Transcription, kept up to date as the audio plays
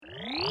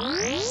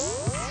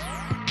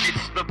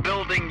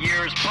Building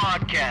Years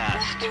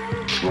podcast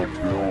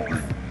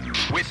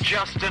with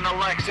Justin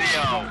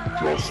Alexio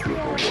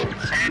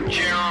and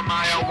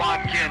Jeremiah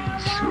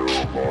Watkins.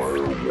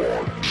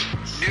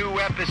 New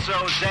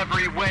episodes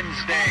every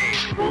Wednesday.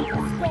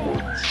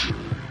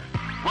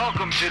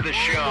 Welcome to the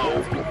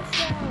show.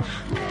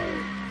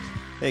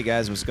 Hey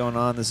guys, what's going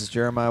on? This is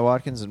Jeremiah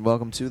Watkins, and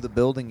welcome to the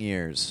Building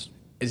Years.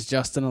 It's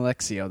Justin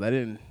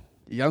Alexio.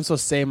 I'm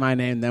supposed to say my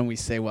name, then we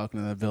say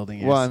welcome to the Building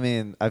Years. Well, I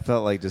mean, I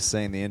felt like just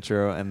saying the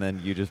intro and then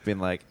you just being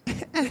like,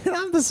 and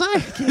I'm the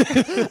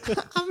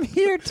sidekick. I'm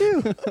here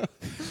too.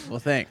 Well,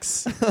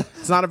 thanks.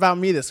 It's not about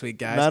me this week,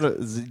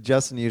 guys.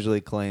 Justin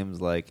usually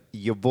claims like,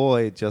 your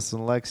boy, Justin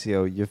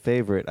Alexio, your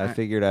favorite. I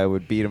figured I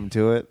would beat him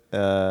to it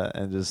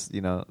and just,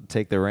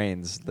 take the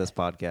reins this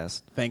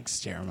podcast.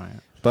 Thanks, Jeremiah.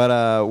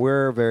 But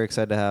we're very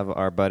excited to have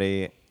our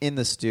buddy in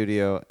the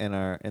studio, in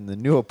the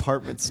new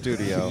apartment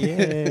studio.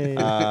 Yay.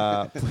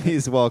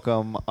 Please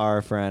welcome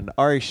our friend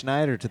Ari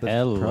Schneider to the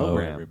program. Hello,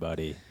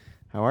 everybody.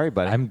 How are you,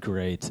 buddy? I'm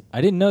great.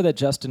 I didn't know that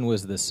Justin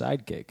was the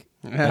sidekick.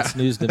 That's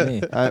news to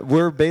me.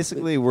 We're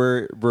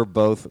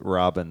both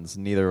Robins.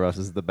 Neither of us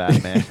is the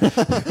Batman of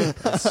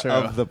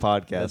the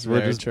podcast. That's we're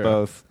very just true.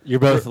 both. You're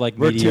both like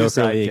we're two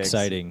mediocrely sidekicks.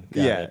 exciting.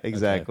 Got Yeah, it.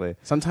 exactly. Okay.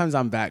 Sometimes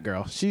I'm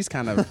Batgirl. She's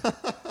kind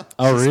of,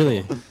 Oh,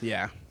 really?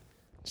 yeah.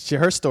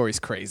 Her story's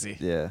crazy.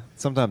 Yeah.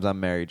 Sometimes I'm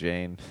Mary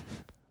Jane.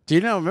 Do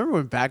you remember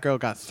when Batgirl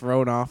got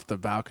thrown off the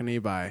balcony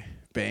by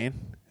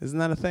Bane? Isn't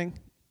that a thing?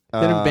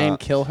 Didn't Bane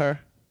kill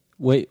her?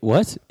 Wait,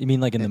 what? You mean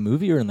like in the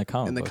movie or in the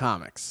comic In the book?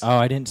 comics. Oh,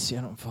 I don't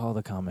follow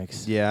the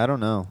comics. Yeah, I don't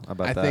know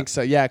about I that. think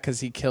so, yeah, because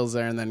he kills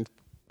her and then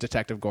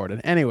Detective Gordon.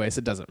 Anyways,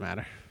 it doesn't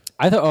matter.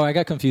 I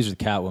got confused with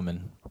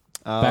Catwoman.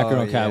 Oh,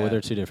 Batgirl and yeah. Catwoman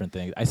are two different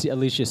things. I see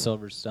Alicia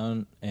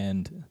Silverstone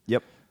and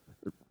Yep.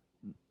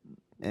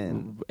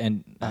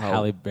 And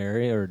Halle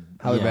Berry or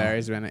Halle yeah.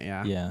 Berry's in it,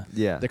 yeah. Yeah.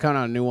 yeah. They're coming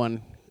out a new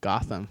one,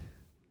 Gotham.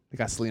 They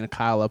got Selena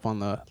Kyle up on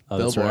the Oh,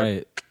 billboard. that's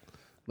right.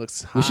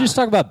 Looks hot. We should just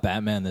talk about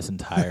Batman this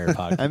entire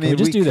podcast. I mean, Can we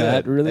just do could.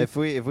 that, really? If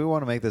we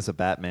want to make this a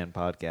Batman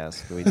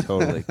podcast, we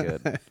totally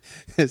could.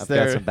 Is I've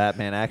there, got some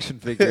Batman action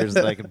figures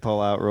that I can pull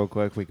out real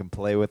quick. We can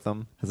play with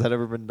them. Has that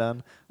ever been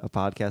done? A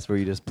podcast where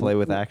you just play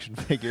with action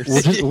figures?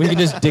 We can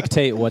just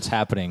dictate what's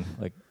happening.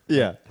 Like,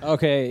 Yeah.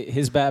 okay,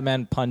 his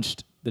Batman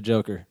punched the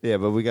Joker. Yeah,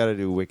 but we got to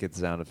do wicked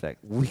sound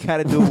effects. We got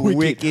to do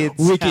wicked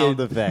sound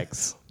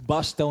effects.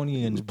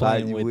 Bostonians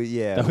playing with.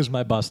 Yeah. That was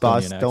my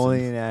Bostonian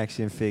Bostonian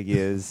action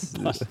figures.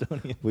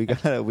 Bostonian. we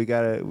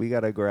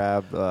gotta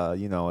grab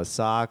a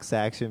socks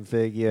action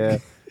figure.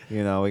 We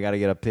gotta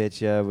get a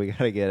picture. We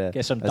gotta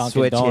get some a Dunkin'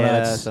 switch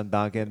Donuts. some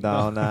Dunkin'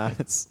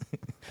 Donuts.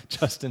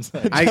 Justin's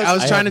like, I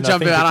was trying to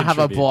jump in. I don't have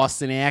a contribute.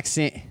 Boston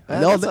accent.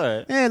 That's all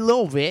right. A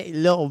little bit.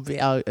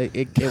 Oh,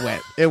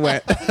 it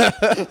went.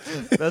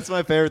 That's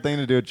my favorite thing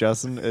to do with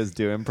Justin is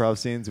do improv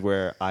scenes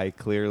where I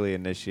clearly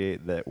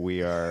initiate that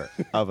we are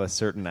of a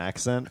certain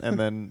accent, and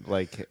then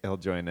like he'll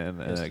join in,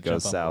 and Just it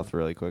goes jump on south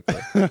really quickly.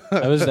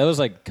 that was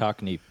like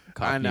Cockney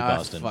I know,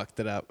 Boston. I fucked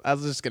it up. I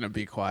was just going to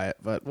be quiet,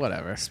 but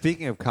whatever.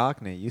 Speaking of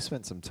Cockney, you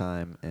spent some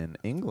time in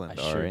England,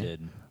 I sure Ari.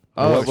 did.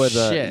 Oh, What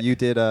shit. you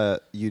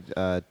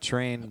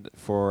trained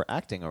for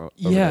acting over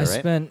Yeah, there, I right?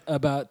 spent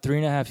about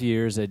 3.5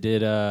 years. I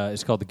did.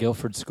 It's called the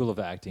Guildford School of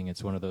Acting.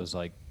 It's one of those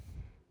like.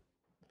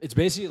 It's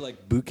basically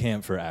like boot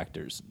camp for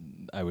actors,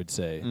 I would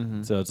say.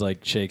 Mm-hmm. So it's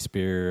like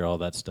Shakespeare, all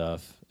that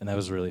stuff, and that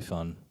was really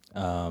fun.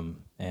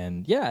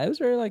 And yeah, it was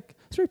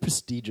very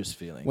prestigious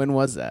feeling. When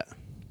was that?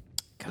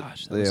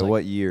 Gosh, that was like,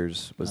 what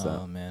years was oh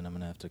that? man, I'm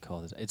gonna have to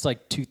call this. It's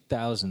like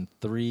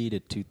 2003 to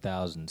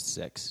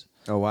 2006.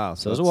 Oh wow,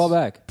 So it was a while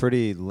back.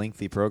 Pretty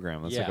lengthy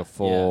program. That's like Yeah, a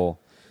full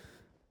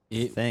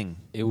It thing.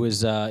 It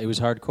was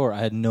hardcore. I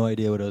had no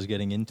idea what I was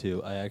getting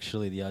into.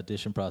 The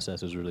audition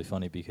process was really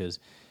funny because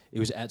it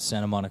was at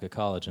Santa Monica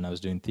College and I was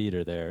doing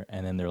theater there.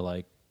 And then they're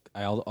like,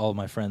 all of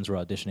my friends were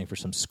auditioning for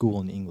some school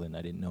in England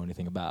I didn't know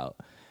anything about.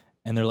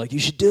 And they're like, you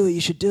should do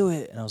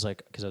it. And I was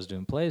like, because I was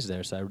doing plays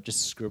there, so I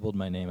just scribbled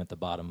my name at the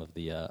bottom of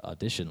the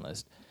audition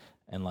list.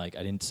 And like,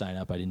 I didn't sign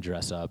up, I didn't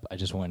dress up. I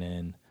just went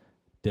in,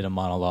 did a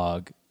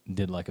monologue,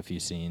 did like a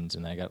few scenes,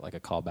 and I got like a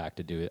call back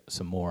to do it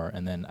some more.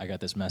 And then I got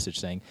this message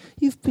saying,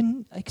 you've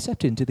been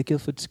accepted into the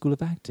Guildford School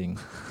of Acting.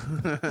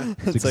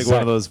 It's like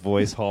one of those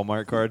voice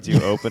Hallmark cards you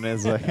open.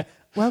 It's like,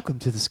 welcome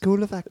to the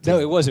School of Acting. No,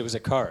 it was a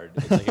card.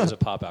 It was a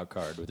pop-out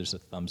card with just a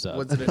thumbs up.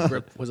 Was it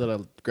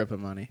a grip of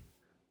money?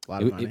 A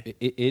lot of money.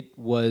 It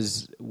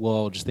was,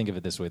 well, just think of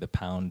it this way. The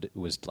pound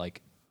was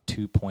like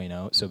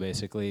 2.0. So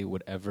basically,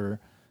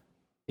 whatever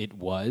it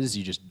was,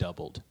 you just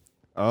doubled.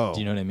 Oh. Do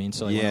you know what I mean?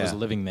 So like when I Yeah. was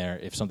living there,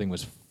 if something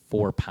was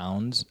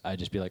 £4, I'd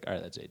just be like, all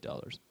right, that's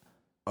 $8.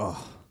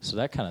 Oh. So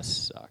that kind of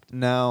sucked.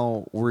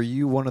 Now, were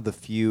you one of the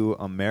few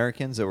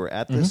Americans that were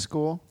at this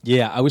school?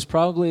 Yeah, I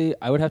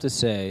would have to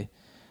say,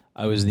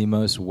 I was the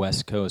most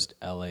West Coast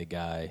LA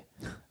guy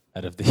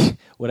out of the.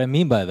 What I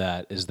mean by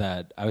that is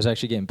that I was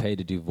actually getting paid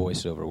to do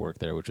voiceover work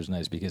there, which was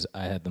nice because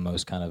I had the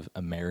most kind of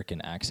American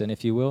accent,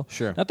 if you will.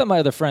 Sure. Not that my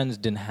other friends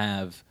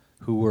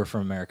who were from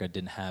America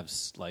didn't have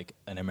like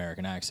an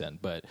American accent,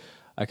 but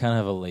I kind of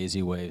have a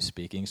lazy way of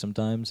speaking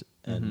sometimes,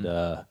 and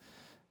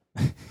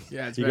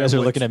Yeah, it's You very guys are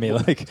West- looking at me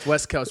like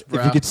West Coast, if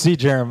bro. you could see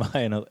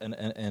Jeremiah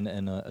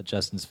and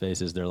Justin's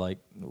faces, they're like,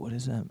 "What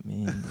does that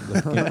mean?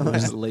 What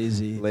is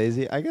lazy?"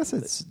 Lazy. I guess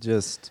it's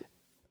just.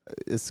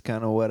 It's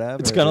kind of whatever.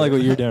 It's kind of like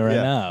what you're doing right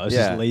Yeah. now. It's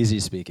Yeah. just lazy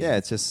speaking. Yeah,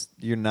 it's just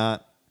you're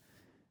not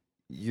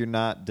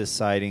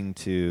deciding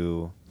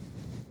to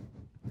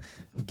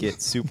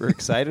get super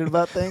excited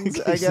about things.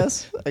 I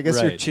guess you're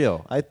Right.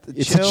 chill.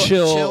 It's a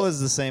chill- Chill is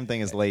the same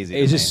thing as lazy.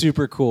 It's to a me.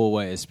 super cool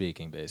way of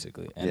speaking,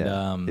 basically, and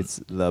Yeah. It's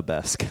the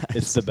best, guys.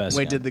 it's the best.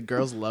 Wait, kind. did the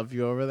girls love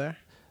you over there?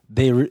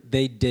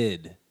 They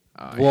did.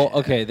 Oh, Well, yeah.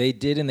 okay, they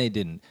did and they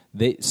didn't.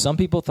 Some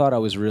people thought I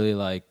was really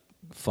like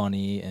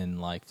funny and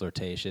like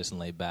flirtatious and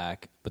laid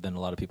back, but then a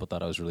lot of people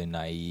thought I was really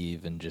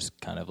naive and just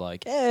kind of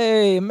like,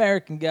 "Hey,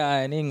 American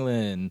guy in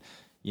England,"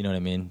 you know what I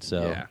mean?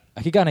 So Yeah.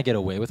 I could kind of get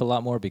away with a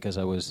lot more because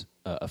I was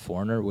a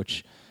foreigner,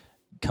 which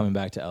coming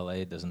back to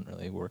LA doesn't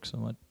really work so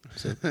much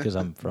because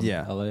I'm from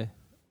Yeah. LA.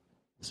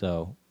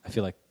 So I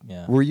feel like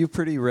Were you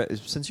pretty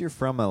since you're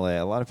from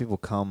LA? A lot of people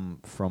come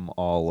from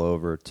all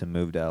over to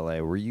move to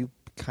LA. Were you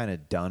kind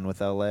of done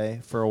with LA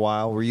for a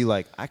while? Were you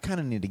like, I kind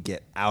of need to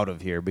get out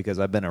of here because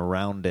I've been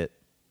around it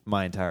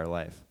my entire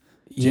life?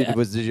 Did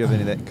you have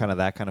any that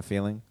kind of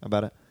feeling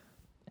about it?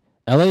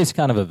 LA is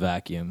kind of a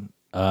vacuum.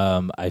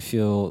 I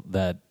feel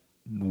that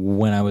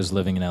when I was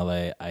living in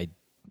LA, I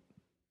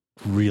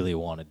really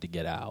wanted to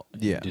get out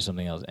and Yeah. do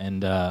something else.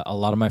 And a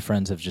lot of my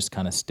friends have just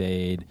kind of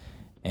stayed.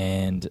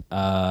 And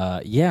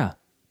I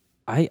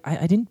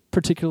didn't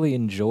particularly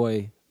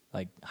enjoy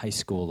like high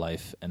school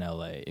life in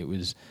LA. It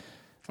was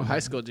What high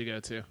school did you go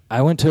to?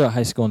 I went to a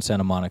high school in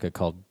Santa Monica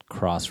called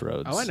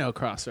Crossroads. Oh, I know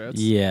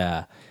Crossroads.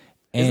 Yeah.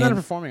 Isn't that a And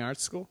performing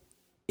arts school?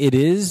 it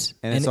is.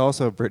 And it's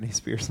also a Britney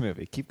Spears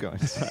movie. Keep going.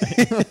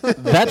 Sorry.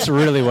 That's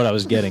really what I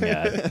was getting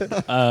at.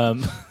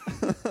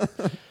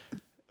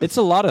 It's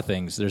a lot of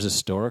things. There's a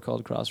store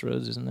called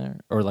Crossroads, isn't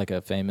there? Or like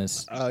a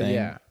famous thing.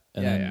 Yeah.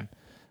 And Yeah, then- yeah.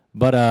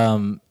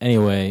 But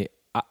anyway,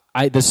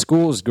 the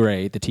school was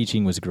great. The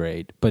teaching was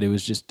great. But it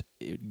was just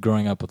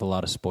growing up with a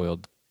lot of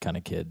spoiled kind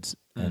of kids.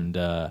 And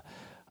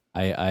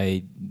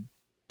I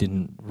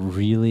didn't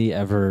really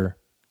ever,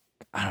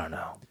 I don't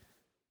know.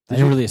 I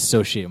didn't really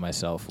associate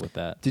myself with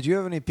that. Did you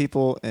have any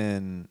people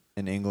in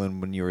England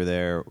when you were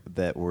there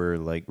that were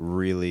like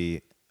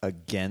really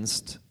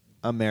against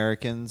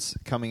Americans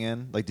coming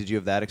in? Like, did you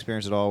have that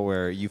experience at all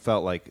where you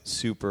felt like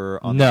super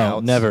on the No,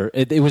 outs? never.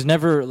 It was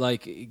never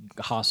like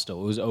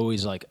hostile. It was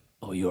always like,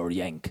 "Oh, you're a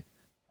Yank.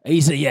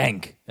 He's a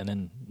Yank." And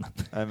then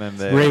I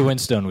remember Ray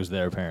Winstone was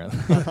there apparently.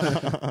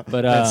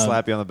 But I'd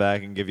slap you on the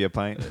back and give you a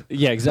pint.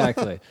 yeah,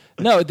 exactly.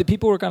 No, the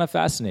people were kind of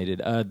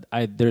fascinated.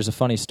 There's a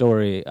funny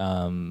story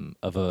of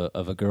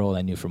a girl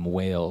I knew from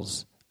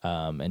Wales,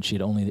 and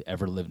she'd only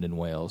ever lived in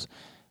Wales.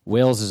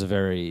 Wales is a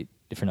very,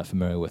 if you're not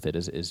familiar with it,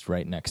 is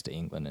right next to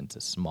England. And it's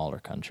a smaller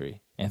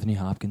country. Anthony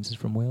Hopkins is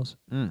from Wales.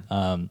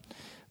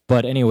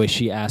 But anyway,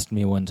 she asked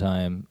me one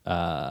time.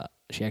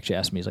 She actually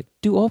asked me, "Is like,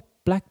 do all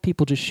black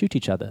people just shoot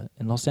each other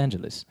in Los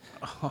Angeles?"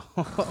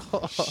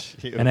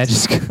 And I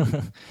just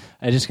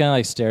kind of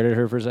like stared at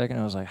her for a second.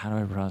 I was like, how do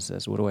I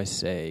process? What do I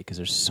say? Because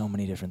there's so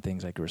many different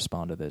things I could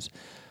respond to this.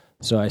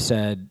 So I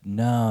said,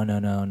 no.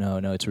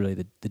 It's really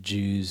the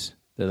Jews.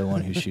 They're the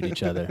one who shoot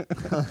each other.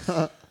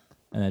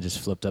 And I just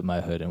flipped up my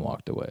hood and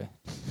walked away.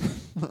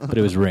 But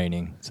it was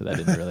raining, so that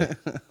didn't really.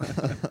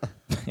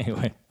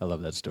 Anyway, I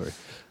love that story.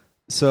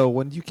 So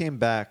when you came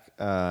back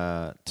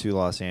to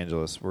Los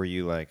Angeles, were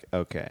you like,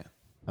 okay,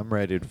 I'm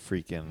ready to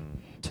freaking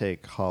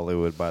take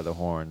Hollywood by the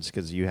horns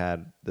because you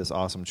had this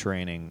awesome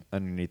training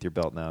underneath your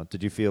belt now?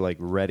 Did you feel like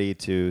ready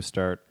to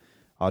start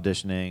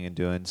auditioning and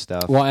doing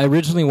stuff? Well, I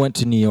originally went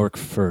to New York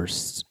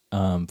first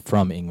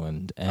from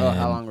England. And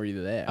How long were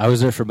you there? I was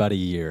there for about a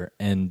year,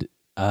 and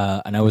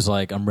I was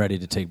like, I'm ready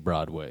to take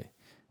Broadway.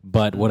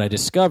 But what I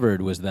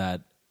discovered was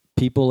that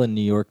people in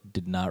New York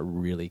did not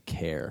really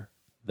care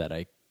that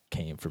I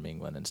came from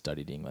England and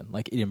studied England.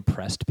 Like, it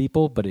impressed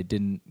people, but it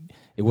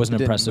wasn't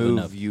impressive move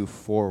enough. you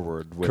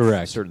forward with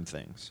Correct. certain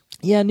things.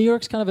 Yeah, New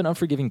York's kind of an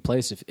unforgiving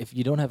place. If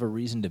you don't have a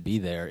reason to be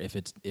there, if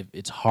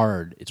it's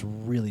hard, it's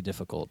really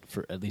difficult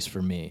for at least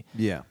for me.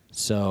 Yeah.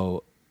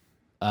 So,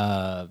 so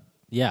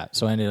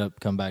I ended up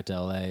coming back to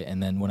LA,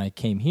 and then when I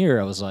came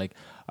here, I was like,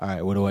 all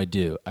right, what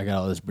do? I got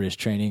all this British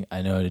training.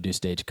 I know how to do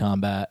stage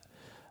combat.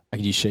 I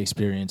can do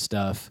Shakespearean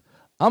stuff.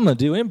 I'm gonna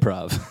do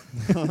improv.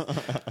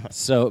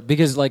 So,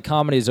 because like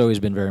comedy has always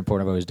been very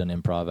important. I've always done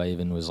improv. I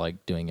even was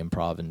like doing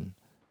improv in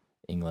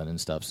England and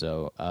stuff.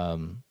 So,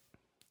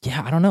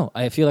 I don't know.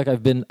 I feel like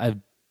I've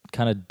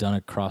kind of done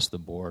across the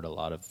board a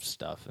lot of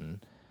stuff,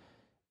 and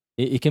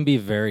it can be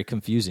very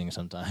confusing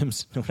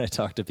sometimes when I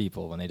talk to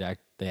people when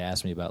they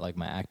ask me about like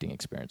my acting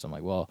experience. I'm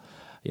like, well,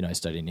 I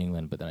studied in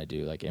England, but then I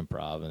do like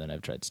improv, and then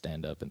I've tried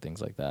stand up and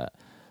things like that.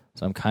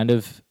 So I'm kind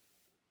of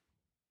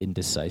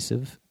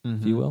indecisive,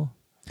 if you will.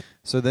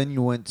 So then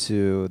you went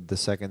to the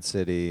Second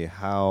City.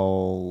 How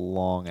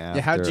long after?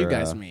 Yeah, how did you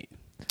guys meet?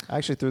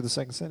 Actually, through the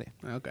Second City.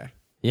 Okay.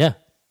 Yeah,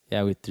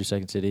 we through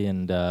Second City,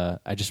 and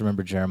I just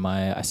remember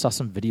Jeremiah. I saw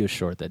some video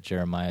short that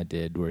Jeremiah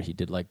did where he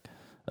did like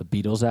a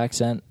Beatles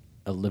accent,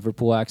 a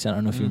Liverpool accent. I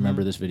don't know if you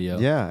remember this video.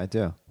 Yeah, I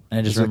do. And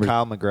I just It's with remember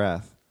Kyle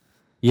McGrath.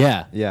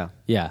 Yeah. Yeah.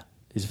 Yeah.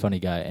 He's a funny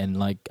guy. And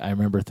like I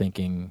remember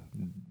thinking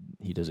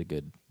he does a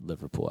good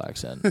Liverpool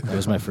accent. That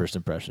was my first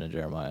impression of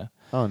Jeremiah.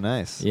 Oh,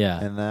 nice. Yeah.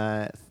 And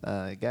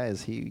that,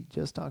 guys, he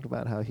just talked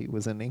about how he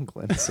was in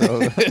England. So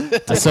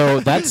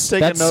So that's Take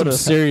a that's note some of that.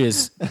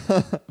 serious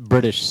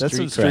British that's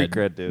street some street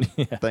cred. cred, dude.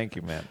 Yeah. Thank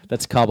you, man.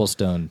 That's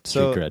cobblestone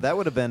street So cred. that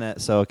would have been at.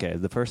 So okay,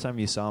 the first time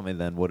you saw me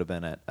then would have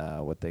been at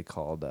what they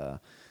called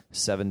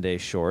 7-day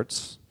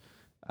shorts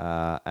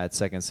at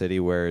Second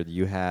City, where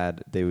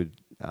they would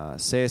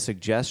say a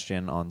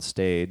suggestion on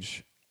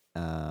stage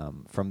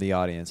from the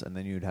audience, and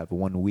then you'd have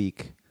 1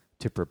 week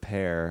to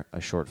prepare a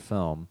short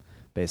film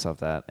based off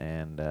that.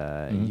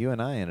 And you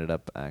and I ended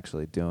up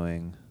actually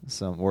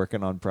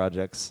working on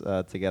projects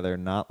together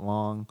not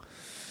long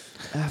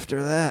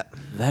after that.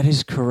 That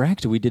is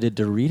correct. We did a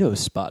Doritos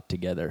spot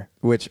together.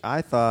 Which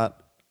I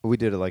thought we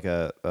did like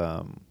a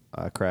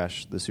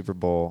Crash the Super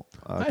Bowl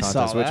I contest,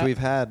 saw which that. we've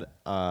had.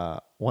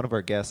 One of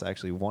our guests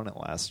actually won it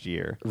last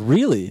year.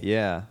 Really?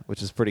 Yeah,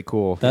 which is pretty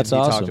cool. That's he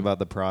awesome. talked about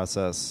the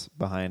process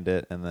behind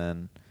it, and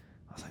then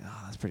I was like,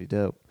 "Oh, that's pretty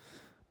dope."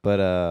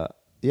 But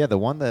yeah, the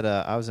one that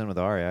I was in with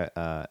Ari,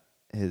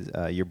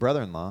 your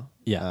brother-in-law,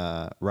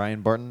 Yeah.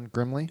 Ryan Barton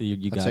Grimley. You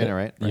I'm got saying it.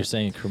 right? You're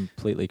saying it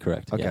completely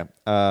correct. Okay.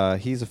 Yeah.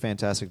 He's a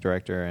fantastic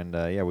director, and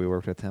yeah, we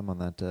worked with him on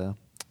that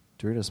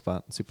Doritos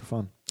spot. Super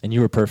fun. And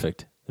you were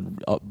perfect.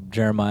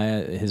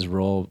 Jeremiah, his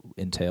role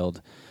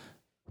entailed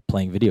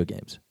playing video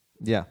games,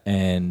 Yeah.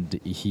 and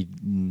he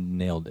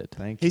nailed it.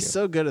 Thank you. He's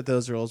so good at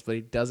those roles, but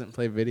he doesn't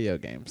play video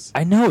games.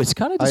 I know, it's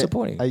kind of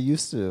disappointing. I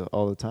used to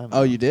all the time.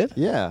 Oh, you did?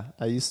 Yeah,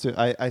 I used to.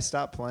 I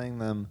stopped playing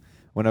them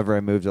whenever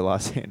I moved to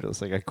Los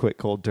Angeles. Like I quit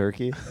cold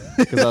turkey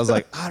because I was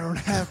like, I don't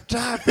have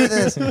time for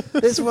this.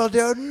 This will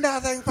do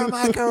nothing for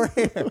my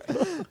career.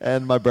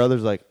 And my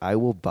brother's like, I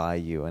will buy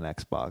you an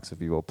Xbox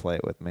if you will play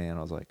it with me. And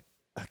I was like,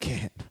 I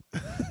can't.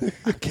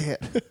 I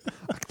can't.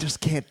 I just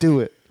can't do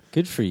it.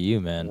 Good for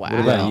you, man. Wow. What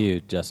about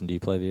you, Justin? Do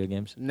you play video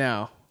games?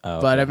 No. Oh,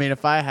 But okay. I mean,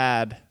 if I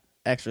had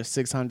extra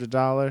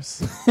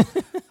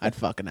 $600, I'd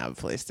fucking have a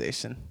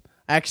PlayStation.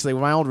 Actually,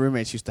 my old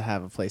roommates used to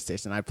have a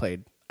PlayStation.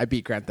 I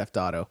beat Grand Theft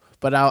Auto,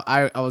 but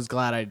I was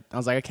glad I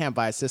was like, I can't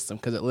buy a system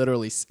because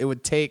it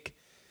would take,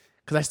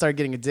 because I started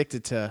getting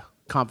addicted to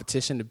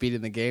competition to beat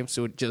in the game,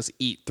 so it would just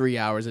eat 3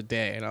 hours a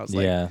day, and I was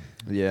like,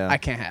 Yeah. I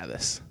can't have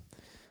this.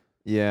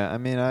 Yeah, I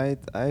mean, I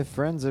have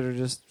friends that are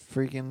just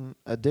freaking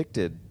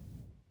addicted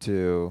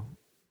to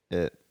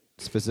it.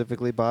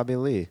 Specifically, Bobby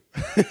Lee.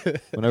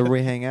 Whenever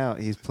we hang out,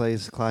 he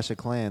plays Clash of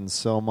Clans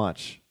so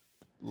much,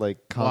 like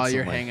constantly. While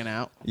you're hanging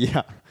out.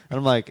 Yeah, and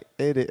I'm like,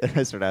 hey,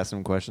 I started asking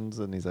him questions,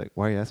 and he's like,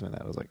 "Why are you asking me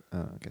that?" I was like,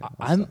 "Oh,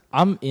 okay."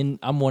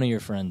 I'm one of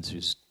your friends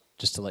who's,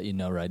 just to let you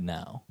know right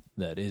now,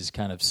 that is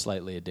kind of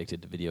slightly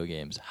addicted to video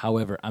games.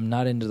 However, I'm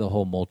not into the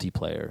whole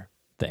multiplayer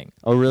thing.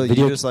 Oh, really?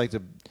 Video- You just like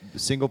to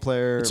single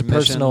player? It's a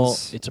missions, personal-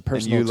 it's a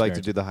personal And you like to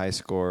experience. do the high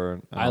score.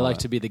 and I all like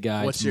that. to be the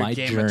guy. What's it's your my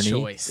game of journey.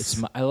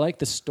 choice? I like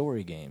the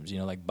story games. You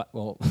know, like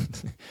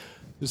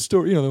the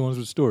story. You know, the ones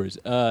with stories.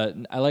 I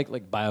like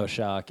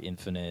BioShock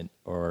Infinite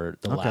or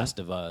The Okay. Last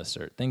of Us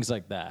or things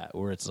like that,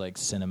 where it's like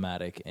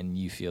cinematic and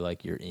you feel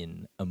like you're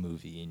in a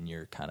movie and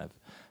you're kind of.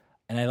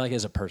 And I like it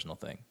as a personal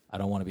thing. I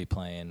don't want to be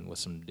playing with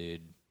some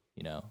dude,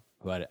 you know,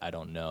 who I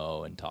don't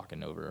know and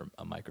talking over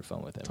a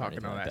microphone with him. or Talking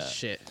anything all like that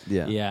shit.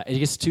 Yeah. Yeah, it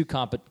gets too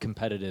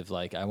competitive.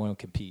 Like I want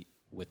to compete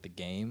with the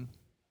game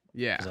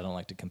Yeah. because I don't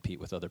like to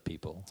compete with other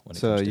people. When it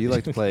So comes to you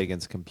like to play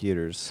against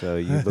computers. So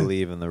you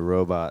believe in the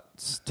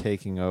robots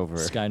taking over.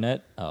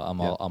 Skynet? Oh,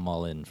 Yeah. I'm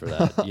all in for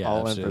that. Yeah,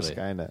 All absolutely. in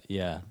for Skynet.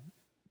 Yeah,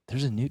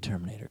 there's a new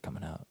Terminator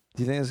coming out.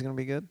 Do you think it's gonna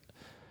be good?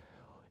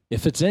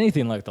 If it's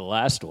anything like the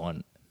last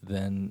one,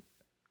 then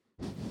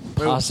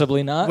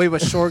possibly not. Wait,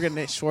 but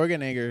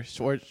Schwarzenegger.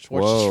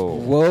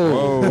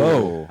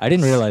 Whoa. I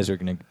didn't realize we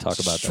were going to talk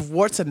about that.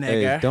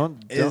 Schwarzenegger. Hey,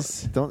 don't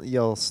is. don't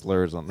yell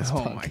slurs on this Oh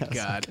podcast. my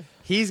god,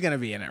 he's gonna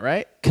be in it,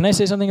 right? Can I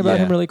say something about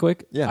Yeah. him really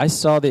quick? Yeah. I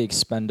saw the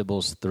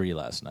Expendables 3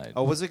 last night.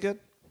 Oh, was it good?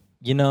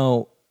 You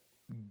know,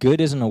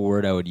 good isn't a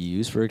word I would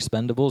use for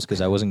Expendables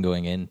because I wasn't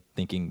going in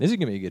thinking this is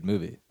going to be a good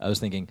movie. I was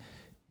thinking,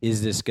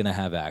 is this going to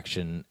have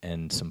action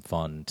and some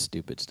fun,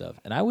 stupid stuff?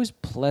 And I was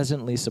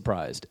pleasantly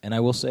surprised. And I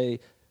will say,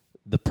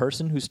 the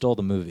person who stole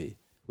the movie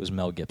was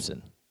Mel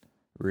Gibson.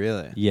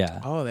 Really? Yeah.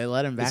 Oh, they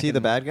let him back. Is he in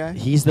the bad guy?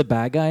 He's the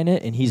bad guy in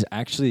it, and he's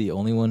actually the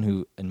only one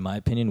who, in my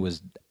opinion,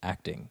 was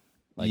acting.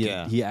 Like,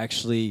 Yeah. he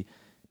actually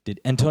did.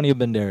 Antonio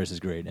Banderas is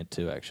great in it,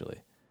 too, actually.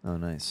 Oh,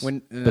 nice.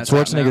 When, But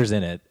Schwarzenegger's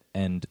in it,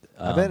 and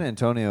I bet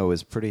Antonio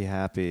was pretty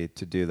happy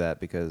to do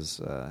that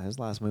because his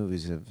last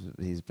movies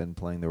he's been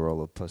playing the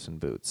role of Puss in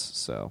Boots.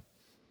 So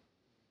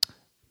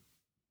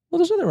well,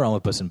 there's nothing wrong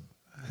with Puss in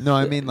no,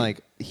 I mean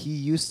like he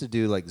used to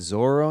do like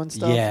Zorro and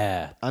stuff.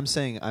 Yeah, I'm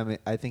saying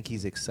I think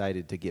he's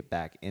excited to get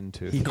back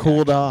into. He the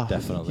cooled action. off.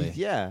 definitely.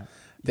 Yeah.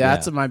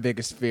 That's Yeah. my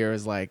biggest fear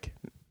is like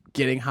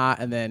getting hot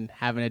and then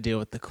having to deal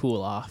with the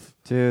cool off.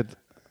 Dude,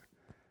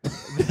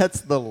 that's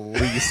the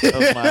least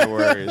of my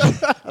worries.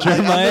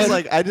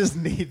 Jeremiah I just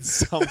need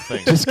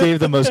something. just gave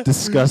the most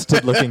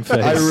disgusted looking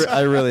face.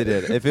 I really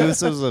did. If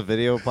this was a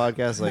video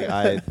podcast,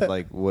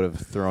 I would have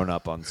thrown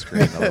up on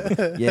screen.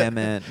 Yeah,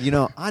 man.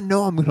 I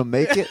know I'm gonna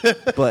make it,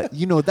 but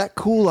that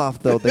cool off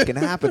though that can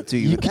happen to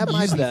you. can That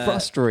might use be that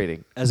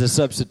frustrating. as a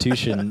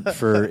substitution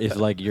for if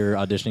you're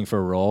auditioning for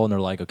a role and they're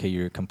like, okay,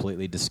 you're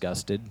completely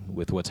disgusted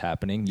with what's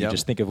happening. You Yep.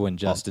 just think of when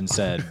Justin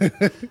said,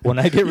 when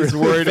I get He's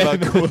really worried about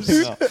famous-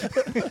 cooling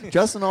off.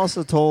 Justin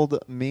also told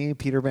me,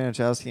 Peter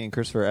Banachowski, and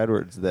Christopher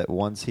Edwards that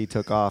once he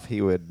took off,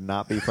 he would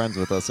not be friends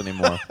with us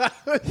anymore.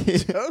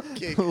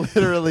 Joking.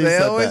 Literally They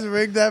said always that.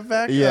 rig that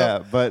back Yeah,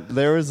 up. but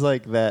there was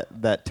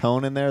that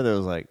tone in there that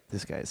was like,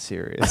 this guy's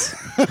serious.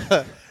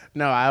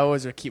 No, I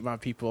always would keep my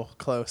people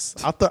close.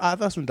 I'll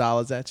throw some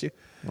dollars at you.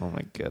 Oh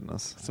my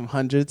goodness. Some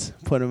hundreds.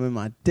 Put them in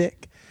my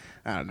dick.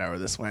 I don't know where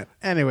this went.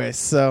 Anyway,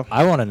 so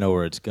I want to know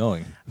where it's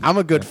going. I'm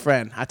a good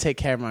friend. I take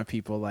care of my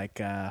people like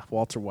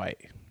Walter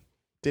White.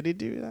 Did he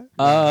do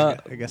that?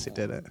 I guess he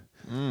did it.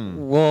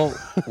 Well,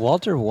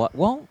 Walter,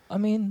 well, I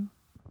mean,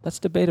 that's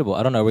debatable.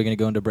 I don't know. Are we going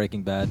to go into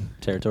Breaking Bad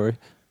territory?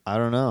 I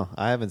don't know.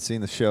 I haven't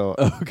seen the show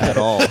at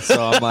all,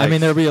 so I'm like. I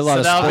mean, there'll be a lot So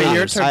of that'll be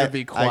your spoilers. turn I, to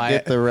be I quiet.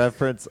 get the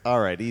reference. All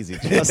right, easy.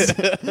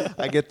 Justin.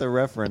 I get the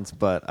reference,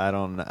 but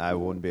I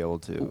wouldn't be able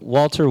to.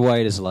 Walter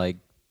White is like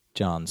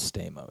John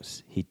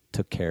Stamos. He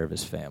took care of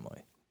his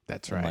family.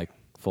 That's in, right. like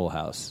Full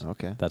House.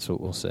 Okay. That's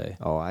what we'll say.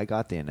 Oh, I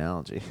got the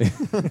analogy.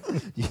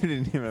 You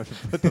didn't even have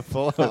to put the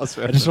Full House.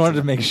 I just wanted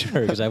to make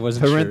sure because I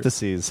wasn't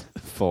parentheses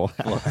Full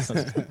House.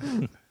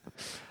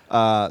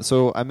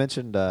 So I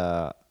mentioned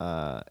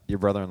your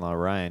brother-in-law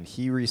Ryan.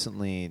 He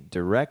recently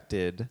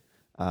directed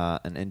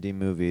an indie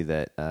movie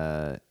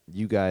that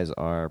you guys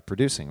are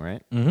producing,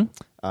 right?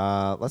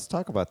 Mm-hmm. Let's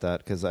talk about that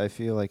because I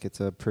feel like it's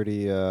a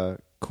pretty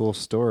cool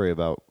story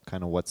about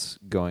kind of what's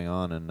going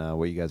on and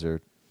what you guys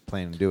are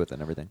planning to do with it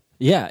and everything.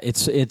 Yeah, it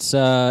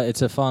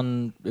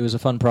was a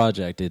fun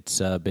project. It's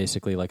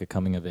basically like a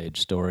coming of age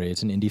story.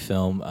 It's an indie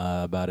film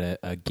about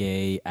a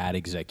gay ad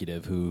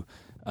executive who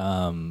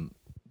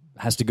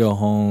has to go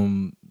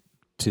home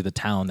to the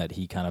town that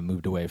he kind of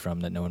moved away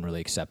from, that no one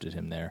really accepted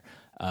him there.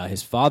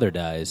 His father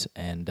dies,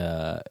 and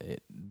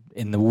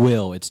in the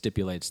will it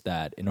stipulates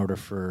that in order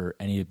for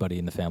anybody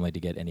in the family to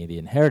get any of the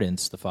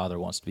inheritance, the father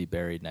wants to be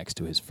buried next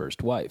to his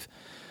first wife.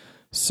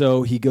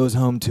 So he goes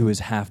home to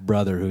his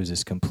half-brother, who's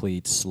this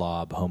complete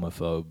slob,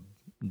 homophobe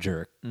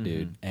jerk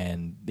dude,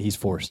 and he's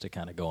forced to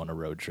kind of go on a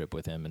road trip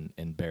with him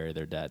and bury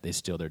their dad. They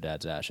steal their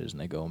dad's ashes,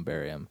 and they go and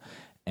bury him.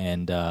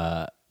 And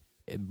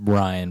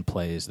Ryan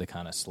plays the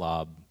kind of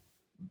slob,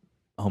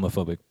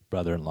 homophobic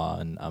brother-in-law,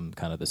 and I'm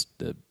kind of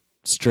the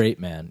straight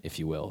man, if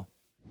you will,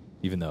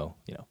 even though,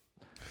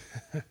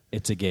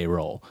 it's a gay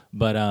role.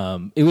 But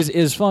it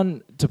was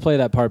fun to play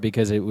that part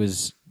because it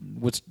was...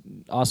 What's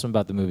awesome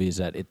about the movie is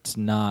that it's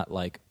not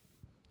like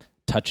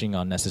touching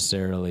on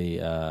necessarily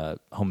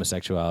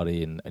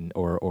homosexuality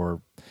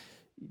or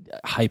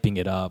hyping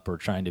it up or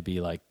trying to be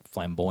like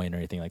flamboyant or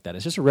anything like that.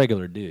 It's just a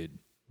regular dude,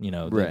 the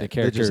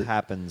character It just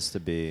happens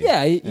to be.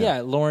 yeah.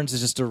 Lawrence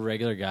is just a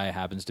regular guy,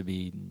 happens to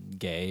be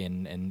gay,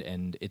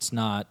 and it's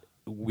not.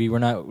 We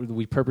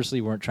purposely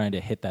weren't trying to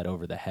hit that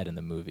over the head in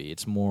the movie.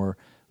 It's more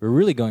we're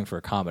really going for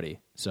a comedy.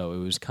 So it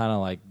was kind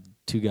of like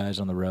two guys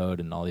on the road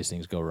and all these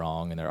things go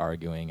wrong and they're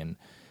arguing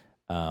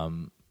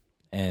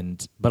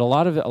but a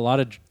lot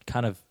of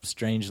kind of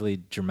strangely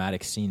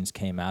dramatic scenes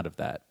came out of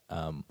that,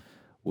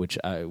 which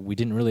we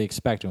didn't really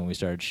expect when we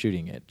started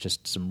shooting it.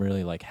 Just some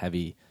really like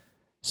heavy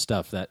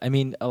stuff that, I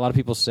mean, a lot of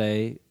people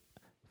say,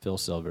 Phil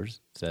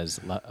Silvers says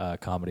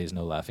comedy is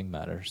no laughing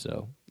matter.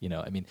 So,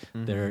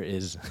 there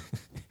is,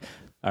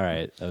 all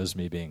right, that was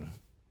me being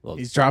a little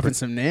He's dropping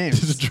some names.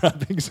 just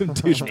dropping some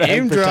douchebag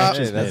Name drop.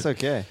 pretentious Hey, that's name.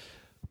 okay.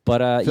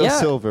 But Phil yeah,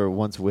 Silver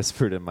once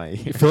whispered in my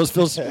ear. Phil's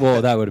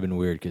well, that would have been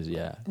weird because you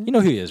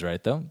know who he is,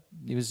 right? Though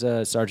he was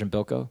Sergeant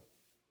Bilko.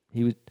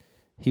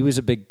 He was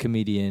a big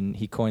comedian.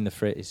 He coined the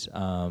phrase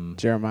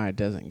Jeremiah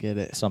doesn't get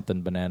it.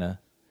 something banana.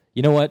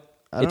 You know what?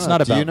 I don't It's know. not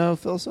Do about you know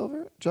Phil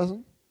Silver,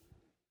 Justin?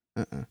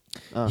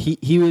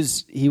 he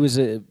was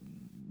a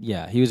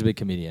big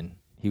comedian.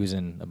 He was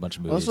in a bunch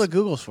of Well, movies. that's what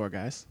Google's for,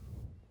 guys.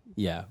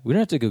 Yeah, we don't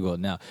have to Google it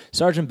now.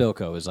 Sergeant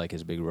Bilko is like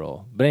his big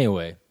role. But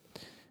anyway,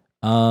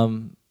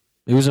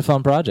 it was a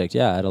fun project.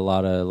 Yeah, I had a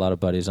lot of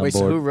buddies on Wait,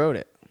 board. so who wrote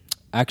it?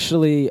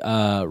 Actually,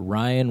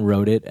 Ryan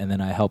wrote it, and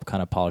then I helped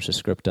kind of polish the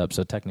script up.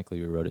 So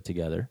technically, we wrote it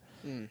together.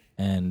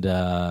 And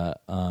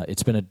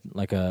it's been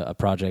a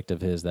project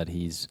of his that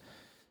he's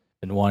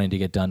been wanting to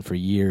get done for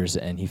years,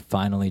 and he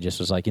finally just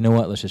was like, you know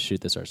what, let's just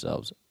shoot this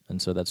ourselves.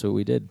 And so that's what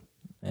we did.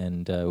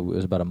 And it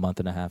was about a month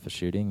and a half of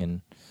shooting,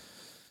 and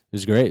it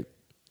was great.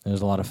 It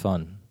was a lot of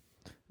fun.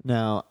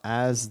 Now,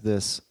 as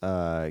this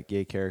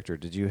gay character,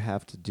 did you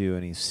have to do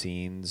any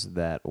scenes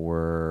that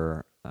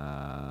were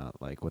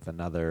like with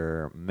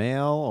another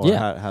male? Or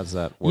Yeah. how does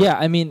that work? Yeah,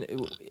 I mean,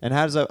 And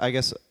how does that, I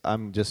guess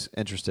I'm just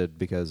interested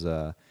because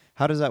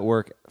how does that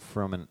work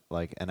from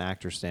an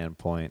actor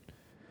standpoint,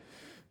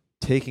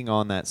 taking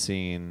on that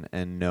scene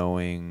and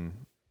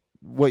knowing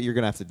what you're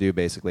going to have to do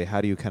basically? How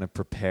do you kind of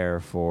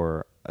prepare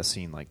for a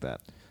scene like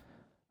that?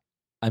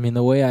 I mean,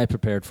 the way I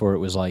prepared for it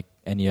was like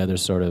any other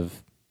sort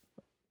of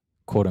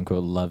quote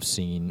unquote love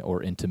scene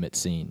or intimate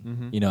scene.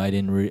 Mm-hmm. You know,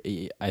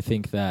 I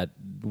think that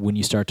when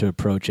you start to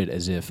approach it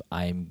as if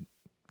I'm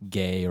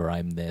gay or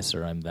I'm this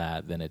or I'm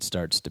that, then it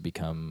starts to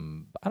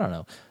become, I don't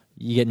know,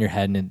 you get in your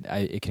head and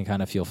it can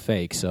kind of feel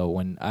fake. So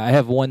when I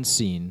have one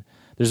scene,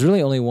 there's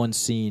really only one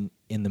scene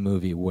in the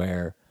movie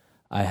where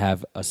I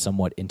have a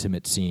somewhat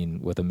intimate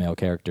scene with a male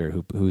character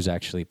who's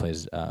actually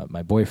plays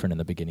my boyfriend in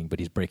the beginning, but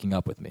he's breaking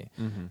up with me.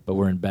 Mm-hmm. But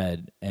we're in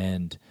bed,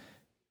 and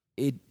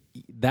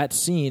that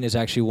scene is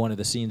actually one of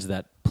the scenes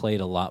that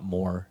played a lot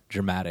more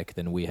dramatic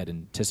than we had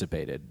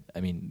anticipated. I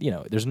mean, you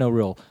know, there's no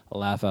real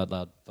laugh out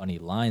loud funny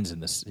lines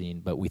in this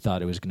scene, but we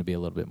thought it was going to be a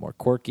little bit more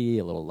quirky,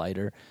 a little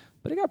lighter,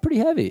 but it got pretty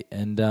heavy.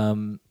 And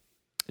I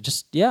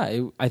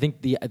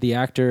think the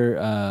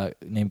actor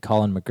named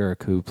Colin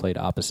McGurk, who played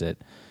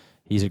Opposite,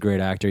 he's a great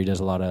actor. He does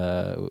a lot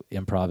of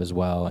improv as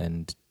well,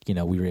 and you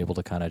know, we were able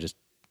to kind of just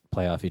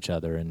play off each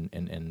other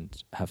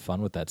and have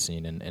fun with that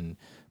scene.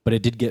 But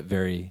it did get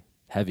very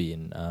heavy,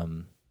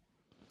 and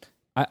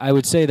I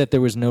would say that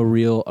there was no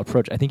real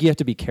approach. I think you have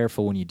to be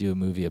careful when you do a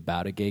movie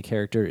about a gay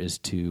character.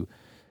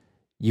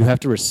 You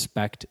have to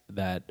respect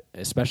that,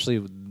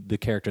 especially the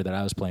character that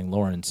I was playing,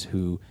 Lawrence,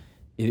 who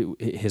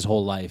his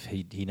whole life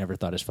he never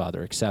thought his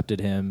father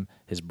accepted him.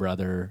 His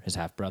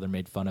half brother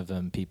made fun of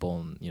him.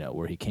 People, you know,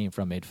 where he came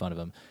from made fun of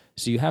him.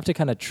 So you have to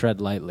kind of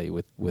tread lightly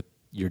with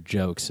your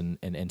jokes,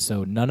 and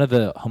so none of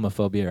the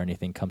homophobia or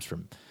anything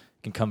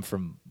can come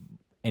from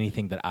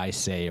anything that I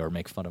say or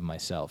make fun of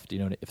myself. Do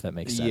you know if that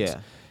makes sense? Yeah.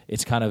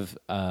 It's kind of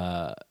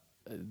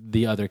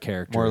the other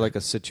character. More like a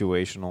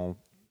situational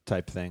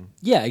type thing.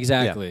 Yeah,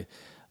 exactly.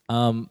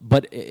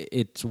 But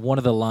it's one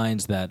of the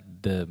lines that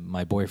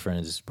my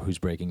boyfriend who's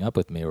breaking up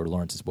with me, or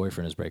Lawrence's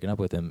boyfriend is breaking up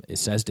with him, it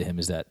says to him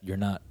is that you're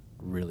not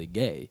really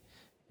gay.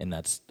 And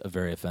that's a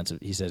very offensive.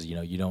 He says, you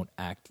know, you don't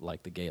act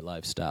like the gay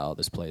lifestyle.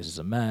 This place is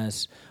a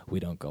mess. We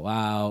don't go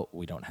out.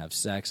 We don't have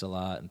sex a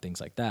lot and things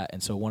like that.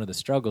 And so one of the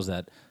struggles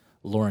that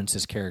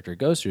Lawrence's character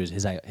goes through is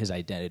his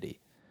identity.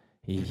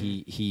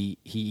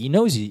 He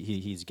knows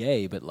he's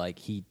gay, but like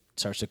he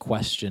starts to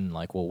question,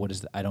 like, well, what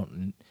is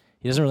that?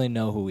 He doesn't really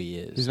know who he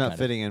is. He's not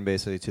fitting in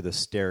basically to the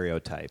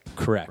stereotype.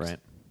 Correct. Right.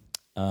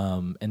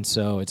 And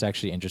so it's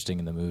actually interesting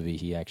in the movie.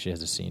 He actually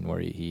has a scene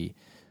where he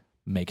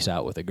makes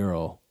out with a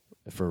girl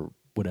for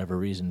whatever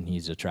reason.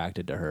 He's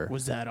attracted to her.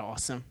 Was that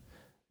awesome?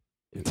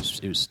 It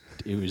was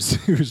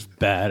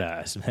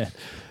badass, man.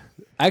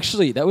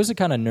 Actually, that was a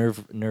kind of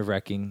nerve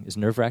wracking. Is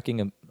nerve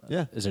wracking?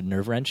 Yeah. Is it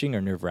nerve wrenching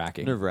or nerve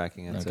wracking? Nerve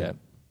wracking. Okay.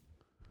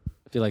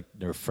 I feel like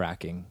nerve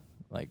fracking.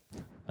 Like,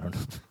 I don't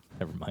know.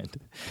 Never mind.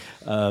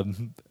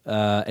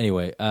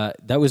 Anyway,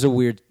 that was a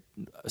weird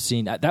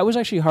scene. That was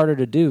actually harder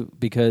to do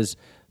because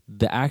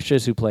the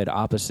actress who played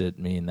opposite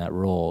me in that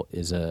role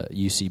is a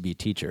UCB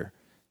teacher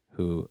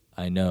who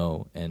I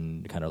know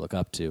and kind of look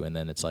up to. And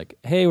then it's like,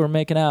 hey, we're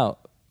making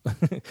out.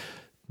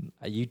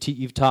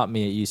 You've taught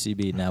me at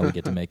UCB. Now we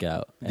get to make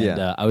out. And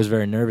Yeah. I was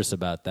very nervous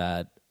about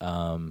that.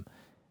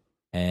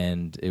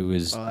 And it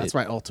was that's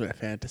my ultimate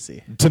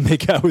fantasy. to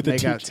make out with a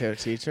Make teacher. out to a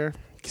teacher,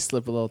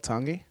 slip a little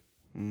tonguey.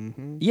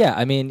 Mm-hmm. Yeah,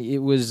 I mean, it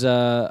was.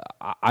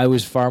 I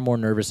was far more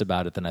nervous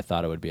about it than I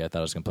thought it would be. I thought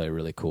it was going to play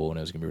really cool and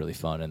it was going to be really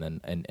fun. And then,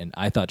 and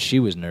I thought she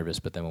was nervous,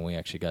 but then when we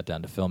actually got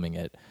down to filming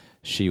it,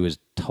 she was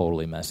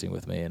totally messing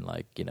with me and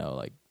like, you know,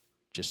 like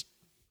just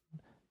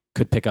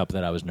could pick up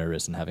that I was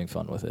nervous and having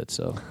fun with it.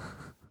 So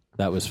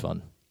that was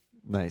fun.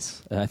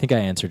 Nice. I think I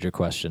answered your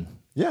question.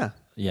 Yeah.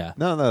 Yeah.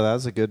 No, that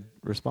was a good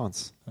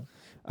response.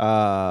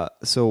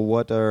 So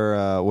what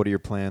are your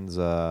plans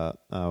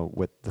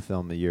with the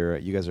film that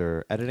you guys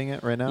are editing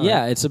it right now?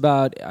 Yeah,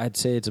 right? I'd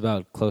say it's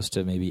about close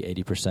to maybe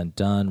 80%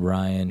 done.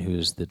 Ryan,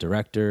 who's the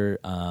director,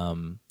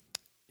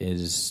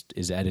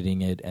 is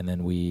editing it, and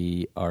then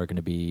we are going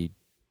to be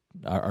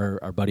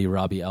our buddy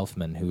Robbie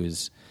Elfman, who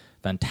is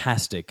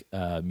fantastic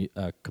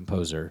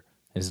composer.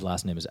 His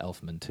last name is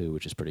Elfman too,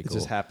 which is pretty cool. It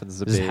just happens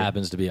to be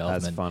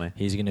Elfman. That's funny.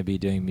 He's going to be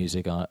doing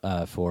music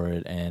for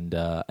it, and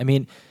I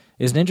mean,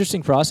 it's an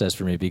interesting process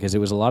for me because it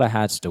was a lot of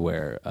hats to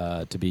wear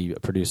to be a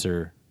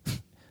producer,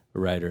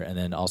 writer, and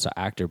then also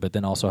actor, but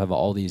then also have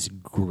all these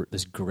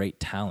this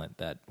great talent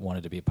that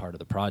wanted to be a part of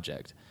the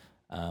project.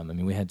 I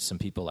mean, we had some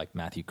people like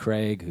Matthew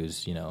Craig,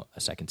 who's, you know, a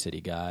Second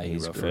City guy. He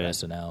wrote great. for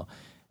SNL,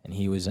 and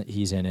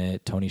he's in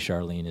it. Tony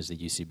Charlene is the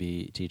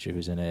UCB teacher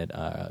who's in it.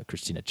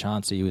 Christina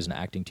Chauncey, who is an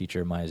acting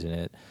teacher of mine, is in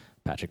it.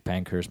 Patrick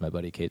Pankhurst, my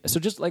buddy Kate. So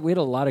just like we had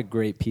a lot of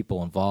great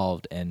people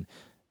involved, and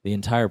the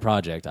entire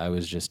project, I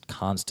was just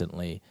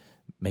constantly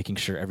making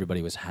sure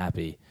everybody was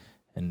happy.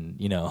 And,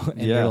 you know,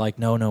 and they're like,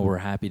 no, we're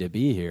happy to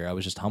be here. I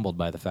was just humbled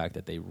by the fact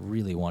that they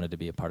really wanted to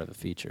be a part of a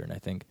feature. And I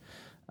think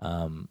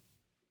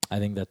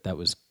that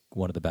was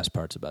one of the best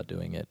parts about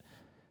doing it.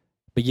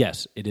 But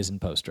yes, it is in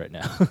post right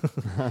now.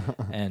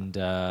 And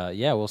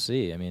we'll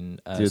see. I mean,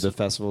 do the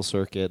festival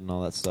circuit and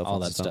all that stuff. All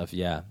that stuff,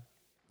 yeah.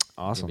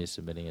 Awesome. Gonna be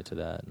submitting it to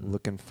that.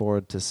 Looking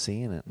forward to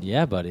seeing it.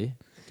 Yeah, buddy.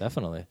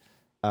 Definitely.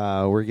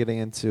 We're getting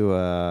into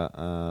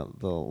the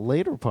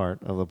later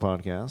part of the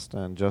podcast.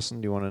 And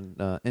Justin, do you want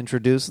to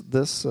introduce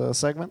this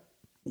segment?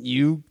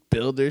 You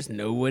builders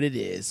know what it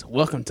is.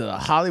 Welcome to the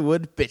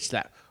Hollywood Bitch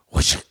Slap.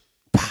 Whoosh,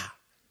 pow.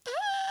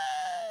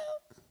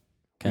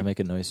 Can I make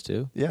a noise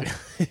too? Yeah.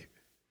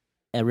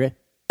 Everett.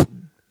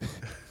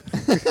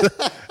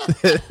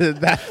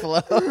 That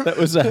flow. That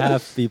was a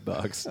half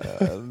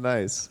beatbox.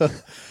 Nice.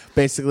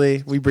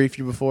 Basically, we briefed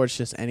you before. It's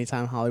just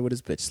anytime Hollywood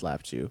has bitch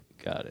slapped you.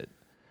 Got it.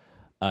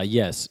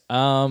 Yes.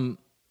 God,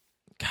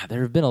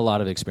 there have been a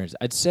lot of experiences.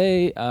 I'd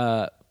say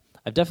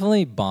I've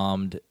definitely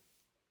bombed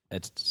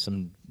at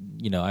some.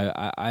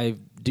 I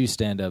do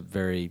stand up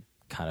very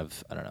kind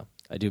of. I don't know.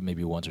 I do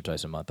maybe once or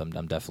twice a month.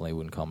 I'm definitely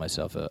wouldn't call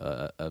myself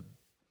a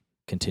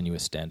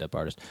continuous stand up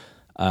artist.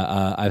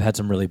 I've had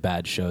some really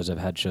bad shows. I've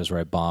had shows where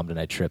I bombed and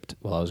I tripped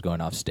while I was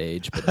going off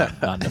stage,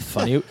 but not in a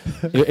funny.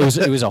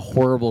 It was a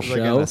horrible show.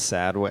 Like in a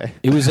sad way.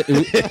 It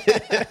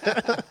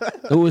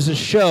was a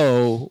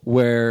show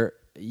where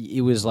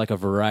it was like a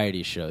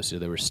variety show. So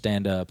there was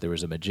stand up, there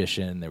was a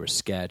magician, there was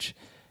sketch,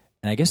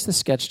 and I guess the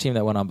sketch team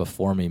that went on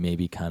before me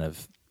maybe kind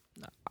of.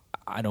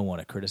 I don't want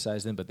to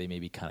criticize them, but they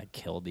maybe kind of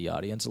killed the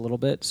audience a little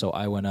bit. So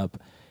I went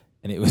up,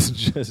 and it was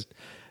just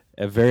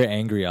a very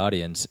angry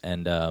audience,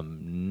 and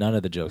none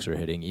of the jokes were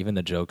hitting. Even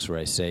the jokes where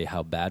I say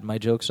how bad my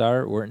jokes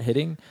are weren't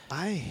hitting.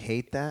 I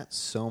hate that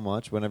so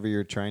much whenever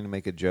you're trying to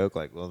make a joke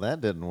like, well,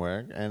 that didn't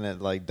work, and it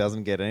like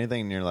doesn't get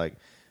anything, and you're like,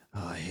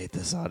 oh, I hate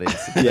this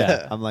audience.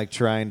 Yeah. I'm like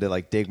trying to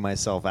like dig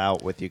myself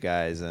out with you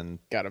guys, and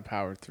Got to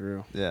power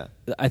through. yeah.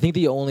 I think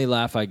the only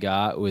laugh I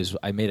got was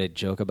I made a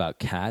joke about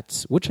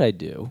cats, which I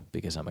do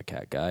because I'm a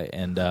cat guy,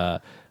 and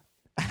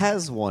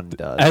As one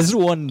does. as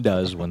one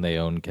does when they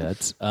own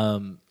cats.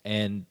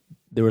 And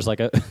there was like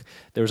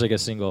a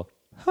single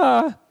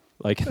ha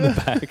like in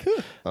the back.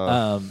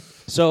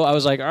 So I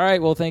was like, all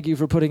right, well, thank you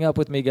for putting up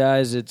with me,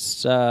 guys.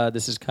 It's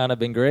this has kind of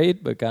been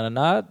great, but kind of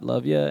not.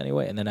 Love you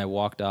anyway. And then I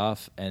walked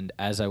off, and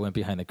as I went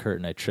behind the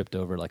curtain, I tripped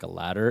over like a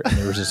ladder, and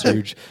there was this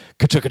huge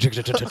ka-chunk,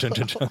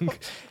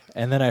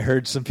 and then I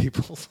heard some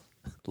people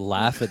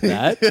laugh at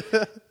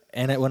that.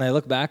 And when I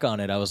look back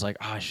on it, I was like,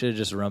 oh, I should have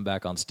just run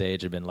back on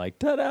stage and been like,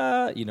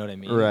 ta-da, you know what I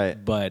mean? Right.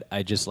 But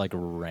I just like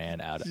ran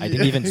out. I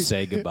didn't even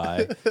say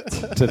goodbye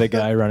to the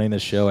guy running the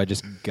show. I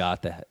just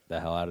got the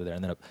hell out of there.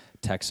 And then I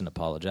texted and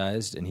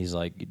apologized. And he's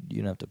like, you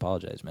don't have to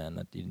apologize, man.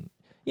 That you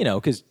didn't,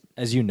 because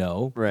as you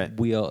know, Right.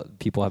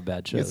 People have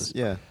bad shows.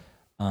 Yeah.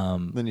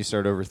 Then you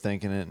start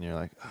overthinking it, and you're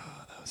like,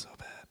 oh, that was so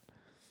bad.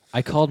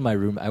 I called my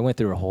room. I went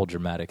through a whole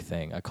dramatic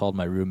thing. I called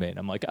my roommate, and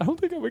I'm like, I don't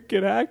think I'm a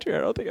good actor.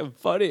 I don't think I'm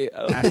funny. I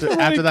don't think I'm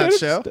After that good at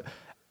show?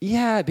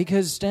 Yeah,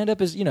 because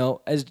stand-up is,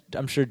 as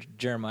I'm sure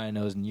Jeremiah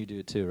knows, and you do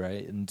it too,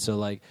 right? And so,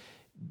 like,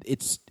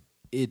 it's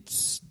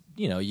it's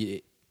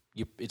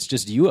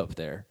just you up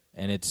there.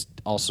 And it's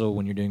also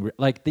when you're doing,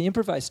 like, the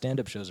improvised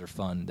stand-up shows are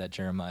fun that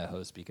Jeremiah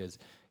hosts because,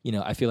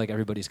 I feel like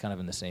everybody's kind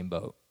of in the same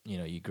boat.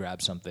 You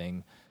grab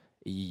something,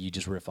 you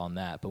just riff on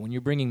that. But when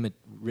you're bringing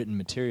written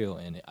material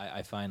in,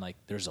 I find like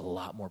there's a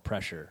lot more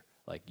pressure.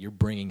 Like you're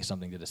bringing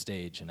something to the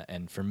stage,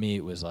 and for me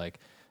it was like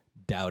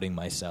doubting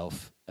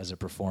myself as a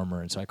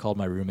performer. And so I called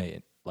my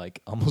roommate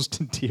like almost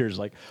in tears,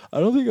 like I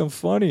don't think I'm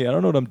funny. I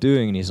don't know what I'm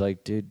doing. And he's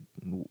like, dude,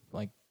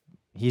 like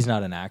he's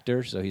not an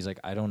actor, so he's like,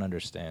 I don't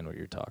understand what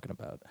you're talking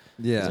about.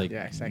 Yeah. He's like,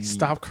 Yeah, it's like,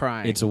 stop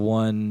crying. It's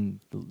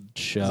one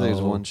show. It's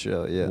one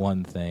show, yeah.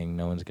 One thing.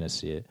 No one's gonna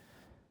see it.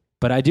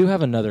 But I do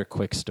have another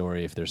quick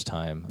story, if there's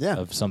time, Yeah.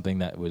 of something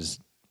that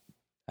was,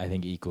 I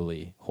think,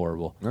 equally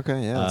horrible.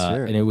 Okay, yeah, let's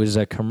hear it. And it was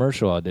a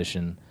commercial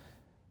audition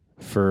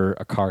for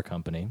a car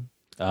company.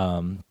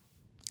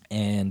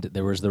 And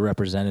there was the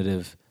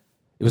representative.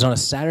 It was on a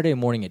Saturday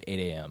morning at 8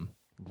 a.m.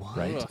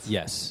 Right? Ugh.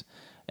 Yes.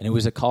 And it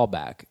was a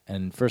callback.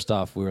 And first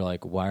off, we were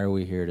like, why are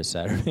we here to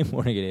Saturday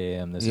morning at 8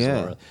 a.m.? This is Yeah.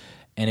 horrible.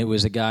 And it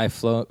was a guy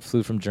flew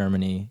from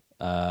Germany,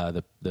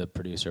 the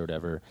producer or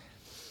whatever.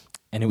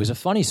 And it was a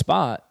funny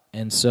spot.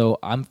 And so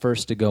I'm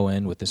first to go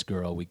in with this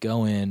girl. We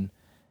go in,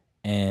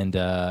 and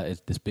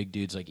this big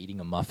dude's like eating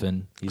a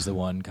muffin. He's the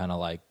one kind of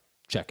like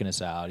checking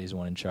us out. He's the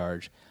one in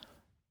charge.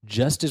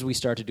 Just as we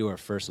start to do our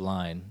first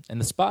line, and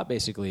the spot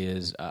basically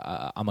is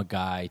I'm a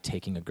guy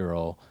taking a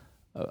girl,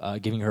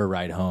 giving her a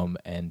ride home,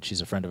 and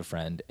she's a friend of a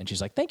friend, and she's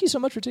like, "Thank you so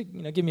much for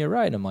giving me a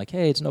ride." And I'm like,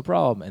 "Hey, it's no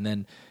problem." And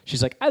then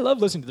she's like, "I love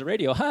listening to the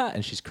radio, huh?"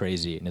 And she's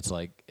crazy, and it's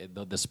like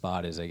the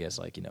spot is, I guess,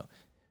 like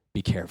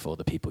be careful of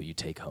the people you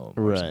take home,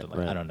 or Right, something like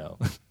right. I don't know.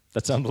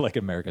 That sounded like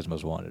America's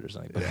Most Wanted or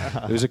something. But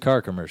it was a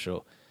car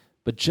commercial.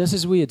 But just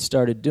as we had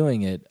started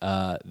doing it,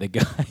 the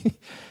guy,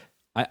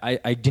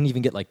 I didn't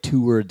even get like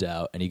 2 words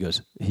out, and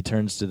he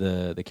turns to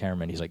the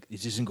cameraman. He's like,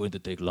 "This isn't going to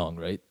take long,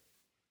 right?"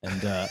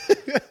 And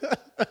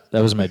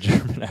that was my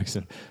German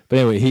accent. But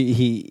anyway,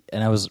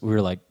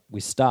 we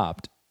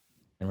stopped,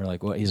 and we're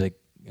like, "What?" He's like,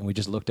 and we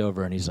just looked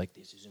over, and he's like,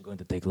 "This isn't going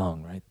to take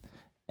long, right?"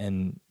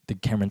 And the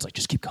cameraman's like,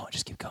 "Just keep going,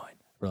 just keep going."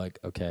 We're like,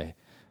 "Okay."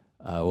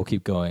 We'll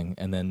keep going,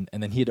 and then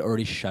he had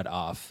already shut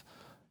off.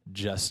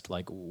 Just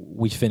like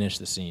we finished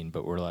the scene,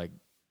 but we're like,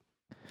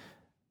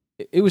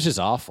 it was just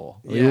awful.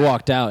 We Yeah.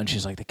 walked out, and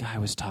she's like, "The guy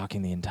was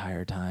talking the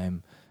entire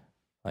time."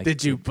 Like,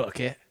 Did you book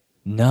it?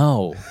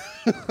 No.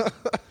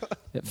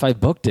 If I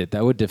booked it,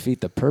 that would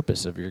defeat the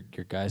purpose of your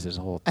guys'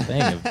 whole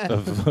thing.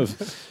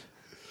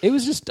 It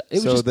was just.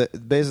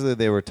 Basically,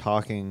 they were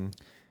talking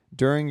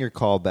during your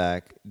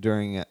callback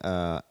during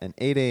an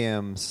 8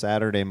 a.m.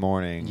 Saturday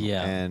morning.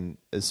 Yeah. And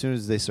as soon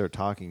as they start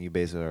talking, you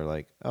basically are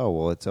like, oh,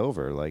 well, it's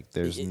over. Like,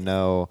 there's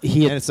no...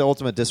 He had- and it's the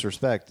ultimate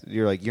disrespect.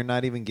 You're like, you're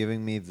not even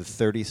giving me the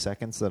 30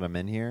 seconds that I'm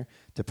in here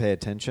to pay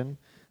attention.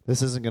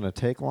 This isn't going to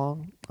take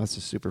long. That's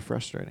just super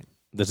frustrating.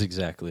 That's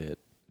exactly it.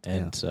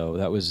 And Yeah. so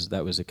that was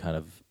a kind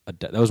of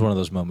that was one of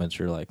those moments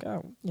where you're like,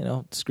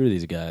 oh, screw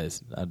these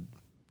guys,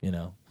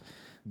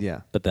 Yeah.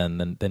 But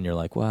then you're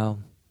like, wow,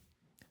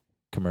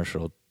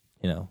 commercial,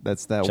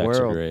 That's that checks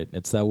are world. great.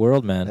 It's that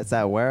world, man. That's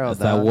that world. It's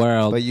that dog.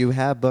 world. But you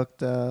have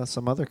booked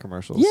some other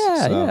commercials.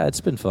 Yeah, so, yeah,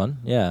 it's been fun.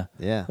 Yeah,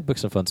 Yeah. I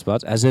booked some fun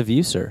spots. As have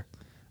you, sir.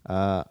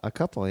 A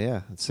couple,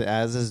 yeah.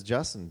 As is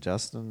Justin.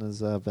 Justin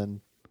has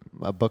been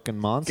a booking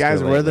monster.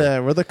 Guys, lately.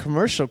 we're the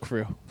commercial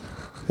crew.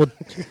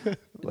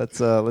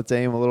 Let's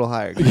aim a little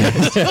higher.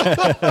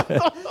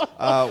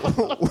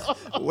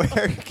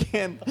 Where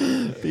can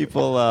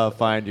people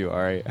find you,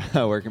 Ari?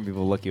 Where can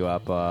people look you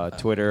up?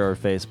 Twitter or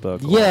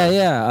Facebook?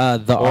 Yeah.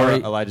 The Or Ari.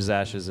 Elijah's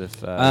Ashes.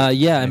 If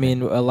I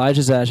mean,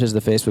 Elijah's Ashes, the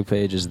Facebook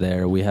page is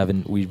there. We're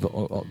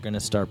going to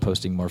start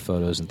posting more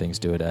photos and things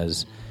to it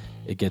as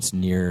it gets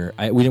near.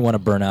 We didn't want to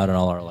burn out on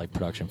all our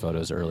production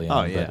photos early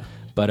on. yeah.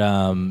 But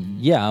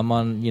I'm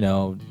on,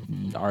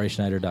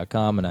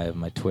 arischneider.com, and I have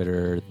my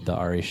Twitter, the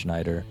Ari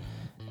Schneider.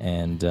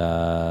 And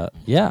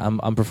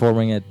I'm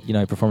performing at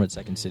I perform at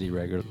Second City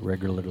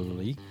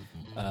regularly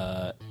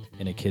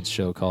in a kids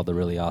show called the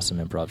Really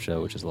Awesome Improv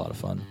Show, which is a lot of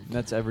fun.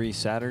 that's every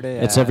Saturday.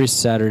 It's every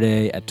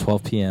Saturday at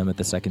 12 p.m. at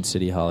the Second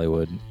City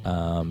Hollywood,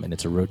 and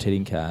it's a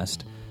rotating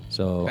cast.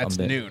 So That's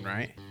noon,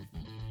 right?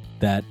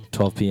 That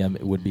 12 p.m.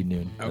 it would be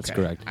noon. That's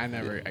Okay. correct. I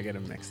get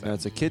them mixed No, up.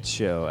 it's a kids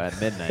show at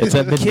midnight. It's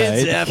at midnight.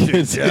 Kids after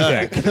Kids-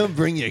 dark. Come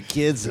bring your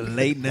kids to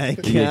late night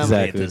comedy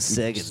Exactly. at the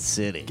Second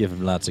City. Give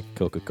them lots of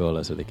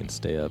Coca-Cola so they can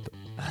stay up.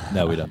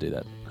 No, we don't do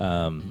that.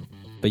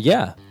 But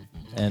yeah,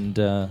 and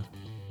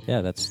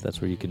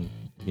that's where you can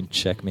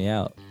check me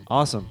out.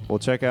 Awesome. Well,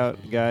 check out,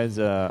 guys,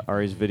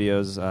 Ari's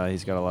videos.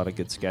 He's got a lot of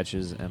good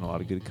sketches and a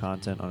lot of good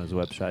content on his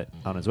website,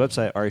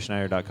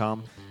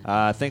 arischneider.com.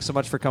 Thanks so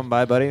much for coming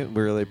by, buddy.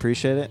 We really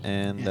appreciate it.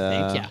 And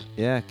thank ya.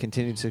 yeah,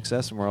 continued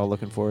success, and we're all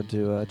looking forward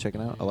to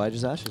checking out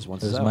Elijah's Ashes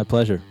once This it's is out. my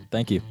pleasure.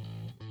 Thank you.